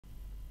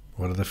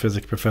What did the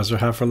physics professor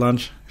have for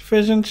lunch?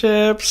 Fish and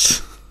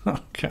chips. Oh,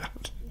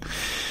 God.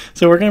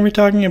 So we're going to be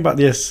talking about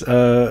this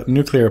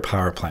nuclear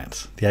power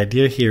plants. The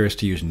idea here is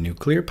to use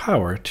nuclear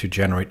power to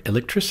generate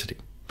electricity.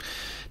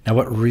 Now,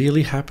 what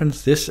really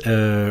happens,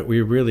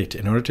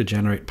 in order to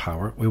generate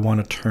power, we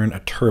want to turn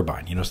a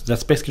turbine. So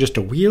that's basically just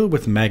a wheel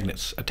with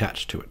magnets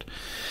attached to it.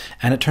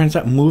 And it turns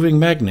out moving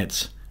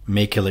magnets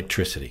make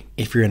electricity.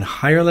 If you're in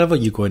higher level,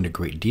 you go into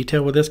great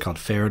detail with this, called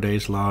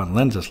Faraday's law and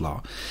Lenz's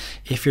law.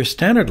 If you're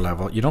standard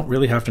level, you don't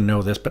really have to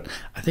know this, but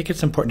I think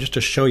it's important just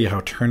to show you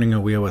how turning a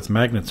wheel with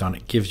magnets on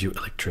it gives you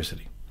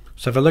electricity.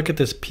 So if I look at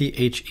this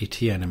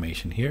PHET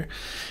animation here,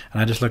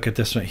 and I just look at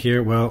this right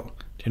here, well,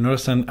 do you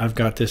notice then I've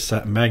got this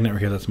magnet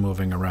right here that's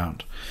moving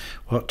around?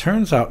 Well, it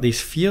turns out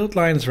these field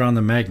lines around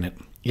the magnet,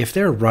 if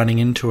they're running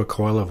into a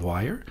coil of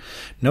wire,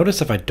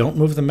 notice if I don't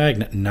move the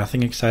magnet,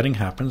 nothing exciting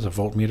happens. The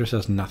voltmeter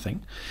says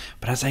nothing.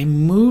 But as I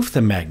move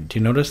the magnet,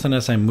 you notice then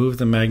as I move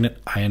the magnet,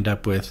 I end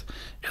up with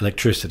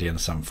electricity in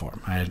some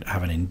form. I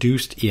have an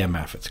induced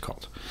EMF, it's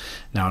called.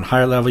 Now, on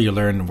higher level, you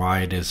learn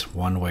why it is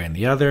one way and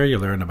the other. You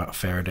learn about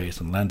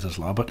Faraday's and Lenz's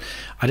law. But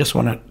I just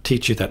want to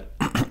teach you that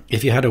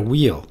if you had a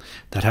wheel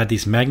that had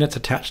these magnets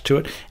attached to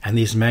it, and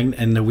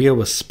the wheel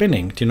was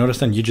spinning, do you notice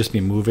then you'd just be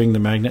moving the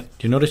magnet?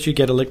 Do you notice you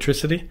get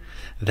electricity?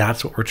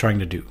 That's what we're trying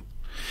to do.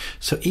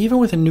 So even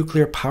with a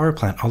nuclear power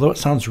plant, although it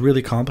sounds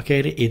really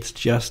complicated, it's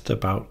just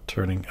about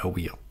turning a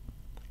wheel,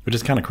 which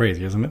is kind of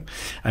crazy, isn't it?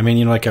 I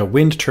mean, like a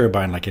wind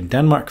turbine, like in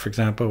Denmark, for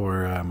example,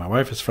 where my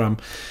wife is from,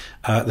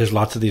 there's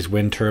lots of these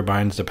wind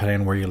turbines.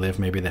 Depending on where you live,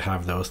 maybe they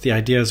have those. The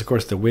idea is, of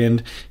course, the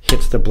wind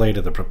hits the blade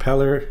of the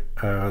propeller,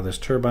 this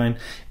turbine.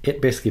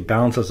 It basically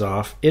bounces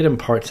off. It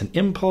imparts an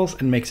impulse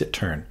and makes it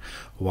turn.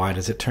 Why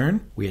does it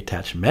turn? We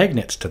attach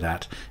magnets to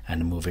that,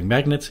 and moving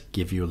magnets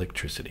give you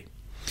electricity.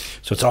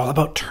 So it's all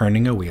about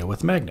turning a wheel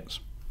with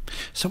magnets.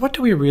 So what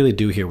do we really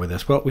do here with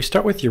this? Well, we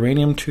start with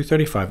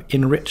uranium-235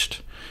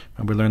 enriched.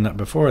 And we learned that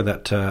before,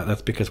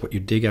 that's because what you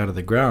dig out of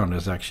the ground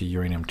is actually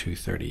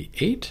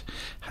uranium-238.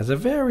 Has a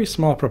very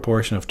small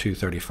proportion of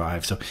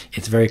 235, so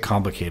it's very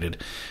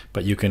complicated.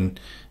 But you can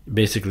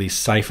basically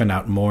siphon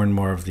out more and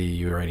more of the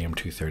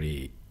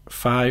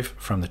uranium-235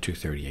 from the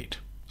 238.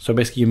 So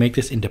basically you make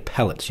this into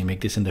pellets. You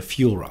make this into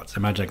fuel rods.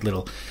 Imagine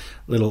like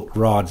little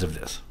rods of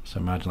this.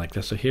 So imagine like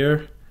this. So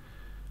here,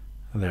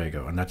 there you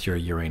go. And that's your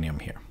uranium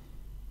here.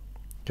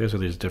 Okay, so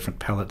there's different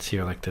pellets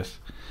here like this.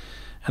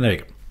 And there you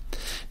go.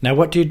 Now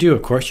what do you do?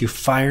 Of course, you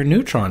fire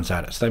neutrons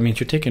at it. So that means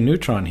you take a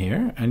neutron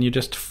here and you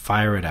just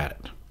fire it at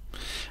it.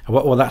 And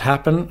what will that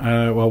happen?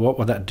 What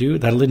will that do?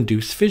 That'll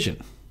induce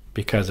fission.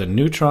 Because a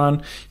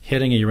neutron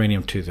hitting a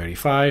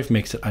uranium-235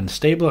 makes it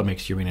unstable. It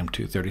makes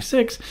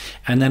uranium-236.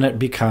 And then it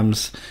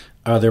becomes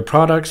other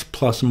products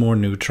plus more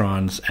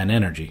neutrons and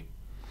energy.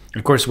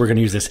 Of course, we're going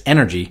to use this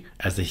energy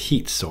as the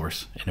heat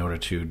source in order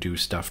to do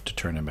stuff to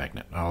turn a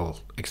magnet.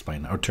 I'll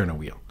explain that, or turn a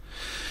wheel.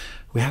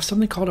 We have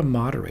something called a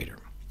moderator.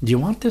 Do you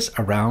want this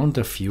around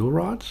the fuel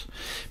rods?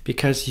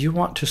 Because you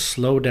want to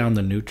slow down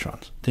the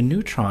neutrons. The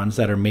neutrons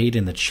that are made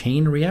in the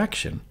chain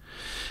reaction,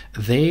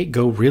 they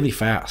go really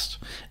fast.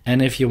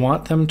 And if you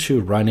want them to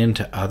run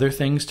into other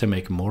things to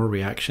make more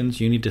reactions,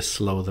 you need to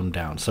slow them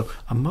down. So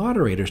a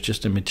moderator is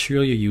just a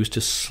material you use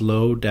to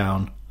slow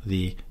down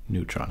the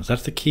neutrons.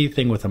 That's the key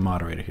thing with a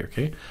moderator here,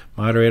 okay?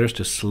 Moderators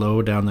to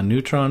slow down the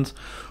neutrons.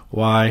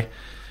 Why?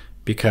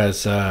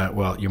 Because,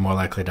 well, you're more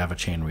likely to have a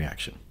chain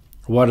reaction.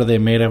 What are they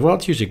made of? Well,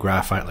 it's usually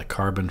graphite, like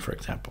carbon, for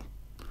example.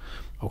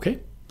 Okay,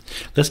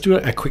 let's do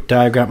a quick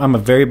diagram. I'm a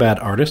very bad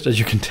artist, as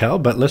you can tell,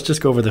 but let's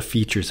just go over the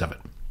features of it.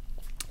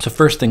 So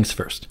first things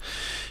first.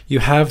 You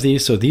have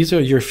these, so these are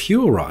your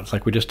fuel rods,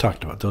 like we just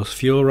talked about. Those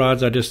fuel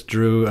rods I just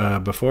drew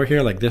before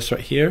here, like this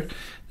right here.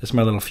 This is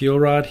my little fuel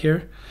rod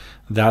here.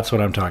 That's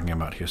what I'm talking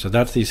about here. So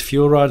that's these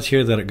fuel rods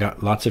here that have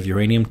got lots of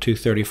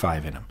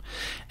uranium-235 in them.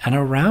 And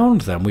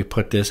around them, we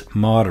put this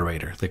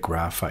moderator, the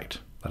graphite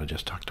that I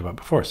just talked about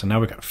before. So now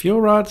we've got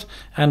fuel rods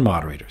and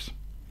moderators.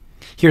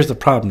 Here's the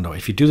problem, though.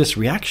 If you do this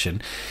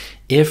reaction,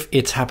 if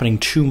it's happening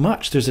too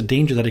much, there's a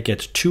danger that it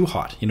gets too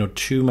hot.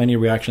 Too many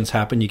reactions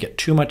happen, you get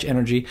too much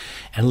energy,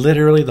 and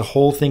literally the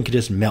whole thing could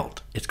just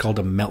melt. It's called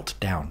a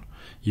meltdown.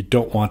 You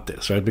don't want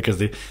this, right? Because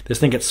this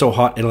thing gets so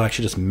hot, it'll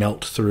actually just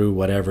melt through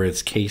whatever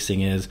its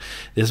casing is.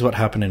 This is what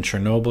happened in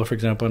Chernobyl, for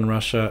example, in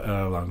Russia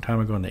a long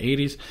time ago in the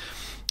 80s.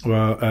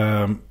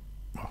 Well,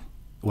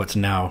 what's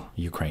now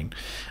Ukraine.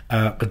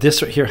 But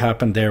this right here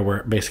happened there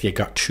where basically it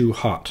got too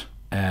hot.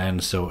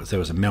 And so there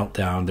was a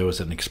meltdown. There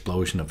was an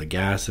explosion of the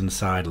gas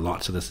inside.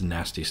 Lots of this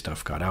nasty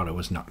stuff got out. It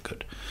was not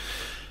good.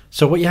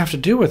 So what you have to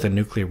do with a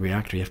nuclear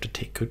reactor, you have to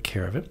take good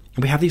care of it.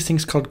 And we have these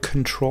things called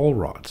control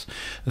rods.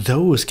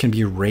 Those can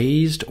be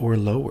raised or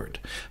lowered.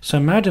 So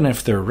imagine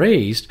if they're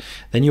raised,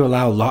 then you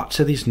allow lots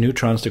of these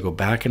neutrons to go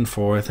back and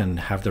forth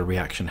and have the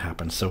reaction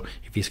happen. So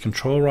if these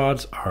control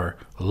rods are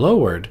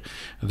lowered,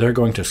 they're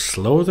going to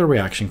slow the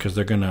reaction because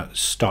they're going to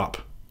stop,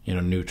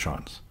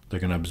 neutrons.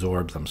 They're going to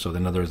absorb them. So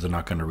in other words, they're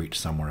not going to reach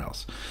somewhere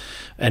else.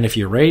 And if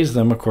you raise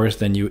them, of course,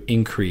 then you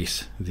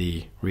increase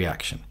the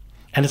reaction.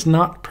 And it's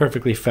not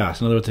perfectly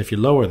fast. In other words, if you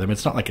lower them,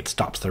 it's not like it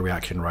stops the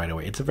reaction right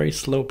away. It's a very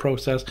slow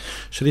process.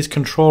 So these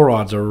control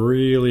rods are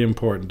really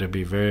important to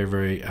be very,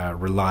 very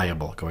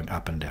reliable going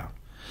up and down.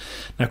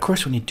 Now, of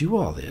course, when you do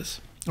all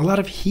this, a lot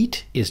of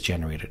heat is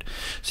generated.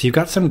 So you've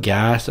got some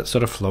gas that's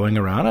sort of flowing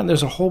around, and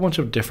there's a whole bunch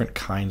of different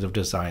kinds of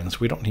designs.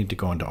 We don't need to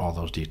go into all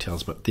those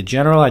details, but the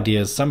general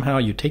idea is somehow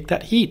you take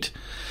that heat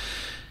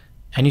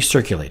and you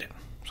circulate it.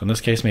 So in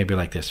this case, maybe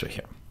like this right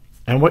here.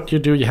 And what you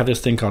do, you have this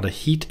thing called a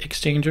heat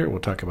exchanger. We'll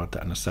talk about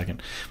that in a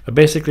second. But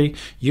basically,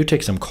 you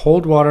take some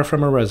cold water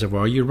from a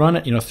reservoir, you run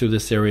it, through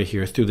this area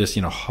here, through this,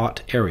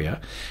 hot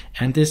area,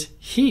 and this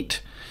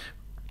heat,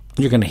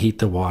 you're going to heat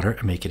the water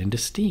and make it into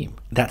steam.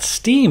 That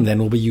steam then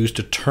will be used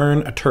to turn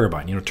a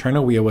turbine, turn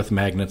a wheel with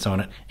magnets on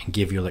it and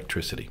give you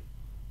electricity.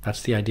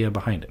 That's the idea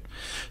behind it.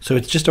 So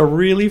it's just a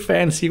really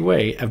fancy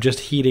way of just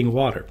heating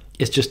water.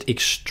 It's just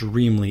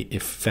extremely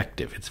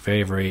effective. It's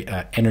very, very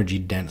energy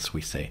dense,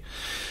 we say.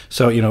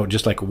 So,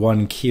 just like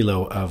 1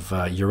 kilo of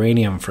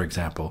uranium, for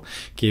example,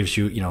 gives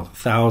you,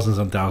 thousands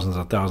and thousands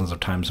and thousands of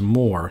times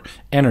more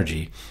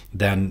energy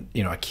than,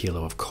 a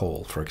kilo of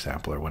coal, for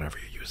example, or whatever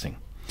you're using.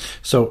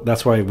 So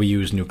that's why we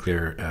use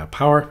nuclear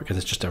power, because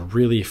it's just a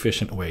really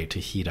efficient way to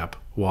heat up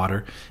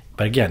water.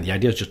 But again, the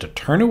idea is just to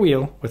turn a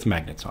wheel with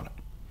magnets on it.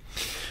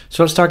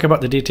 So let's talk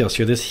about the details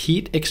here. This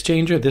heat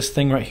exchanger, this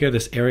thing right here,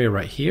 this area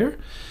right here,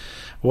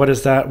 what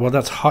is that? Well,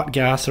 that's hot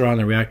gas around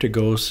the reactor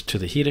goes to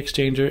the heat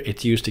exchanger.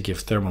 It's used to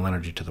give thermal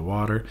energy to the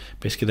water.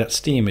 Basically, that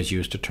steam is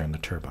used to turn the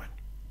turbine.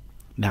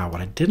 Now,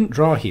 what I didn't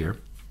draw here,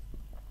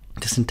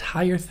 this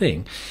entire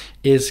thing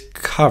is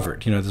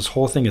covered. This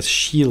whole thing is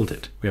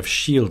shielded. We have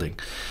shielding.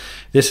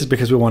 This is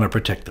because we want to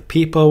protect the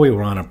people. We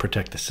want to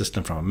protect the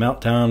system from a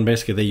meltdown.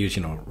 Basically, they use,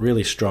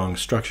 really strong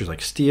structures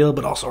like steel,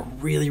 but also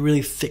really,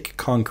 really thick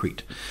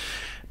concrete.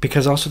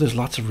 Because also there's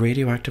lots of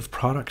radioactive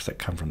products that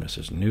come from this.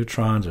 There's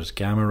neutrons, there's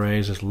gamma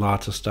rays, there's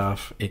lots of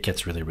stuff. It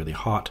gets really, really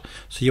hot.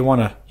 So you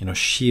want to,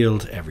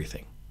 shield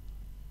everything.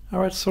 All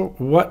right, so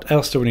what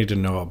else do we need to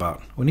know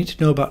about? We need to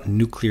know about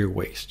nuclear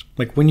waste.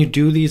 Like when you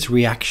do these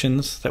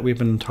reactions that we've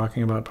been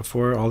talking about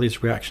before, all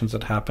these reactions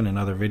that happen in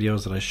other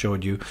videos that I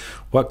showed you,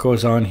 what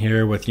goes on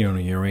here with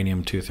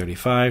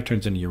uranium-235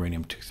 turns into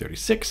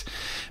uranium-236,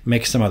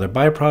 makes some other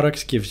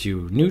byproducts, gives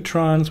you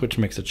neutrons, which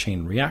makes a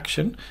chain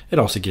reaction. It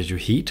also gives you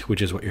heat,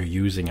 which is what you're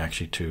using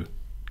actually to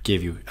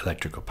give you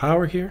electrical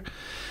power here.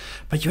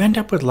 But you end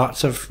up with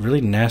lots of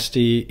really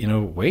nasty,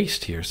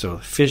 waste here. So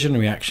fission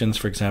reactions,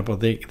 for example,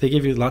 they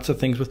give you lots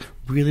of things with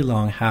really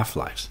long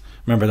half-lives.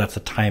 Remember, that's the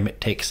time it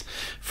takes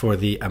for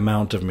the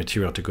amount of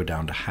material to go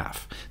down to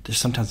half. There's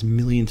sometimes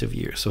millions of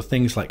years. So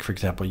things like, for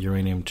example,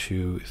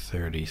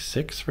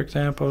 uranium-236, for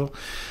example.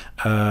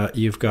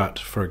 You've got,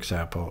 for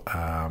example,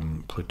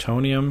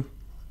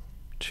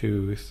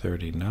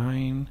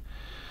 plutonium-239.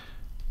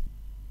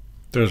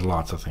 There's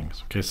lots of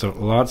things. Okay, so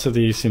lots of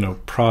these,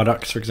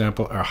 products, for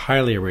example, are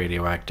highly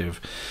radioactive.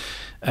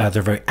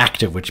 They're very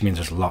active, which means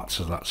there's lots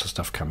of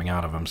stuff coming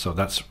out of them. So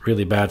that's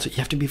really bad. So you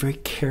have to be very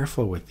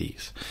careful with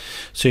these.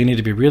 So you need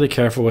to be really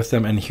careful with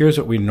them. And here's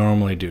what we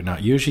normally do. Now,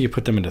 usually you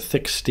put them into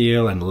thick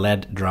steel and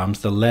lead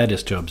drums. The lead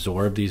is to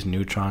absorb these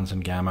neutrons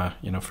and gamma,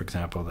 for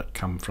example, that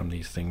come from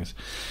these things,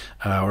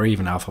 or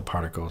even alpha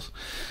particles.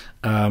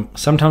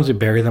 Sometimes we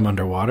bury them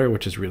underwater,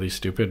 which is really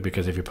stupid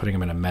because if you're putting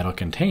them in a metal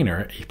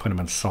container, you put them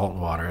in salt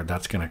water,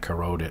 that's going to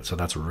corrode it. So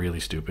that's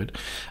really stupid.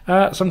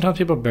 Sometimes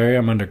people bury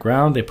them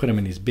underground. They put them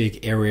in these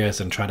big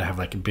areas and try to have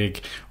like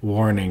big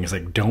warnings,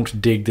 like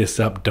don't dig this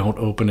up, don't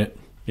open it.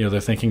 They're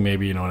thinking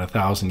maybe, in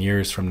 1,000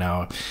 years from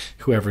now,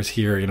 whoever's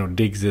here,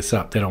 digs this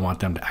up. They don't want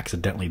them to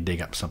accidentally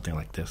dig up something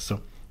like this. So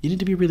you need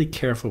to be really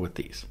careful with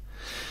these.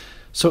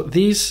 So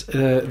these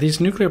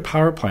nuclear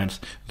power plants,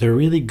 they're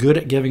really good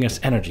at giving us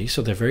energy,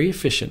 so they're very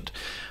efficient,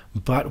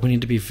 but we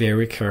need to be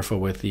very careful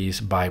with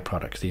these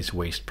byproducts, these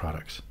waste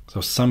products.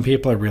 So some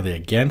people are really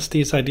against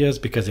these ideas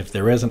because if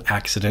there is an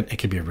accident, it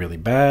could be really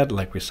bad,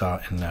 like we saw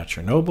in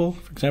Chernobyl,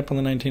 for example,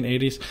 in the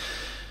 1980s.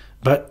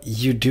 But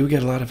you do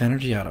get a lot of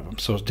energy out of them.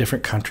 So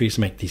different countries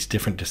make these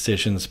different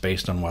decisions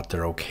based on what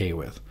they're okay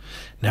with.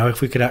 Now, if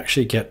we could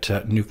actually get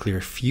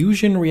nuclear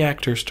fusion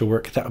reactors to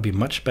work, that would be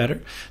much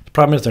better. The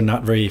problem is they're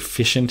not very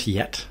efficient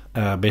yet.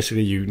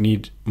 Basically, you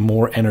need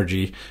more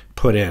energy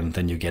put in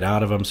than you get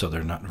out of them, so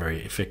they're not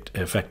very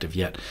effective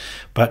yet.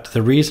 But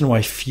the reason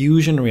why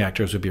fusion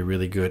reactors would be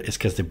really good is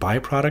because the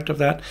byproduct of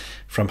that,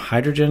 from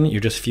hydrogen,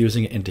 you're just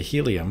fusing it into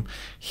helium.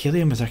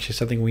 Helium is actually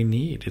something we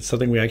need. It's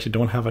something we actually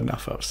don't have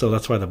enough of. So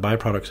that's why the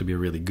byproducts would be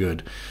really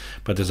good.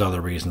 But there's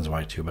other reasons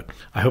why too. But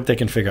I hope they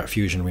can figure out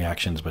fusion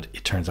reactions, but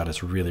it turns out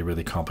it's really,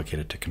 really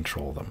complicated to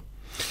control them.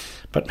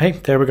 But hey,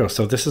 there we go.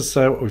 So this is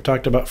what we've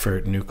talked about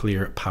for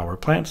nuclear power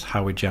plants,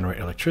 how we generate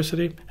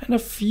electricity, and a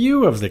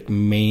few of the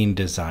main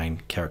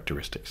design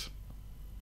characteristics.